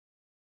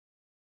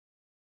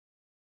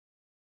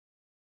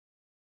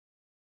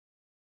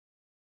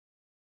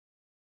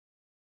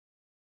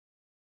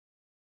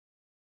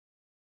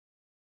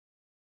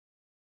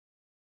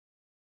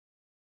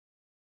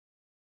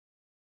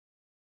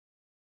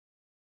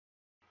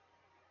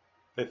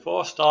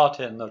Before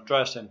starting the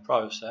dressing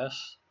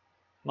process,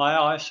 may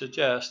I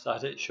suggest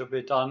that it should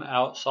be done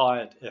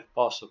outside if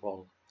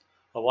possible,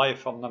 away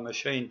from the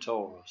machine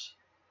tools.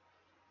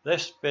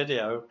 This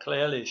video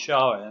clearly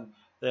showing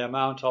the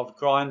amount of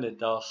grinding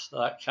dust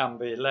that can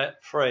be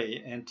let free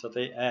into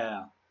the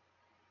air.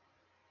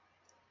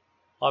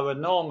 I would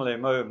normally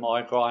move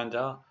my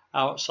grinder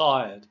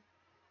outside,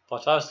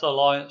 but as the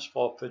lights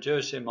for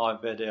producing my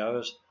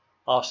videos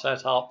are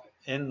set up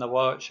in the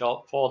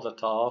workshop for the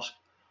task,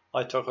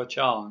 I took a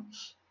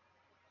chance.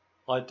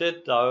 I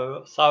did,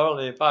 though,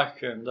 thoroughly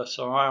vacuum the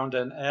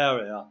surrounding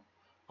area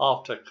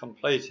after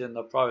completing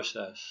the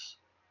process.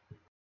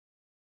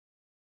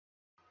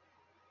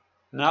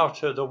 Now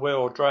to the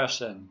wheel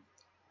dressing.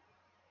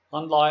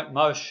 Unlike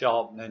most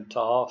sharpening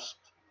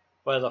tasks,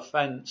 where the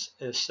fence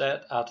is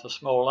set at a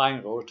small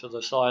angle to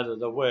the side of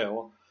the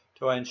wheel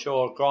to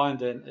ensure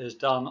grinding is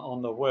done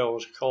on the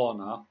wheel's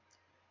corner,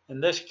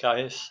 in this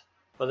case,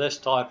 for this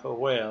type of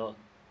wheel,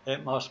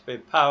 it must be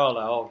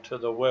parallel to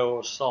the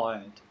wheel's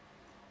side.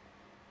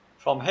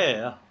 From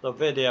here, the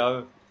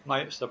video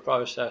makes the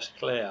process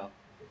clear.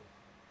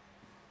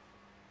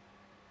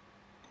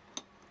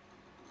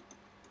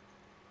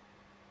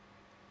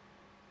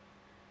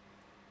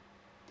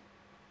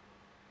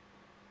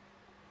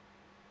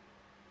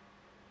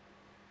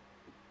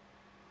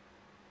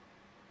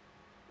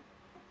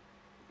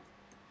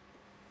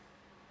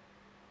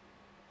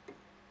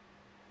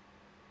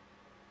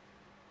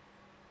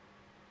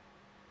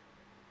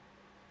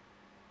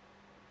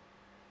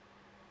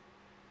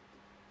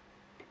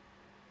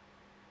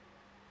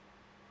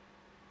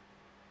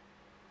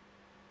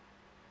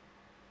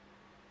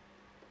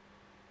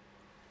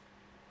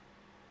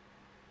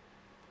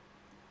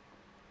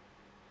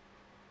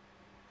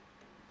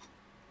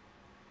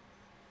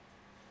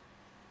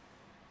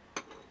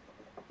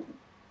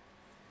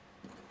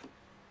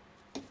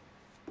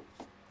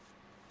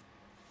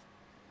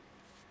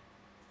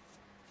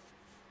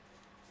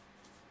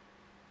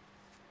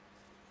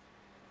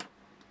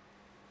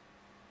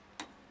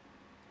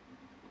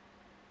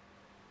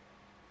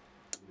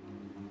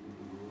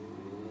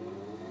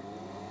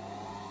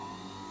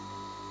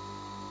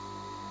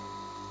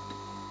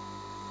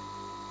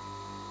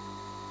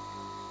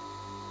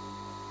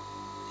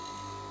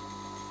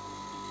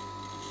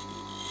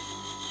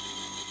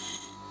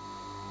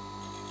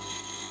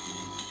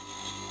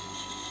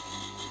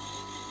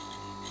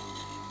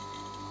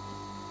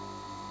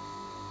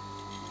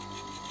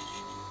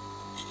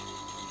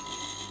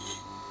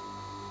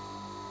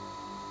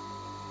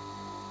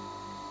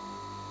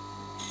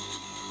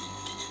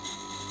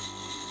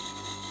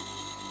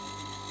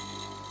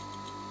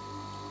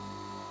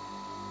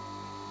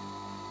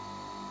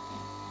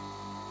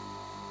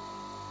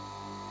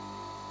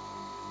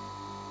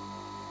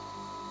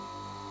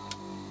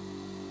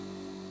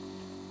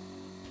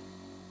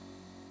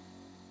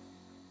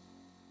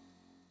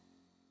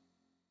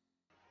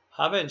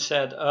 Having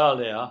said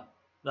earlier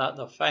that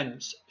the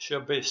fence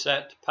should be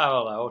set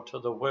parallel to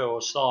the wheel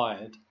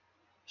side,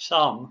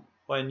 some,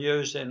 when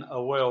using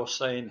a wheel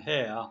seen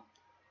here,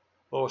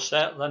 will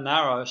set the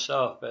narrow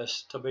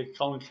surface to be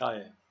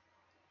concave.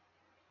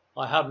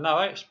 I have no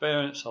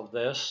experience of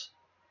this,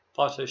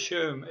 but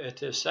assume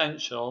it is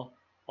essential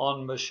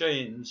on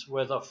machines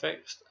with a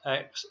fixed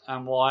X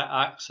and Y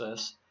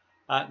axis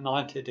at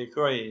 90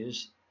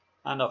 degrees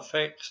and a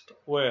fixed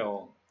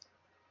wheel.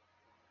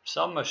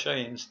 Some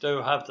machines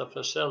do have the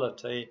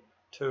facility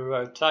to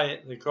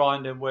rotate the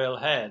grinding wheel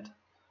head,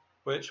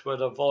 which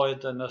would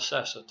avoid the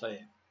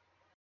necessity.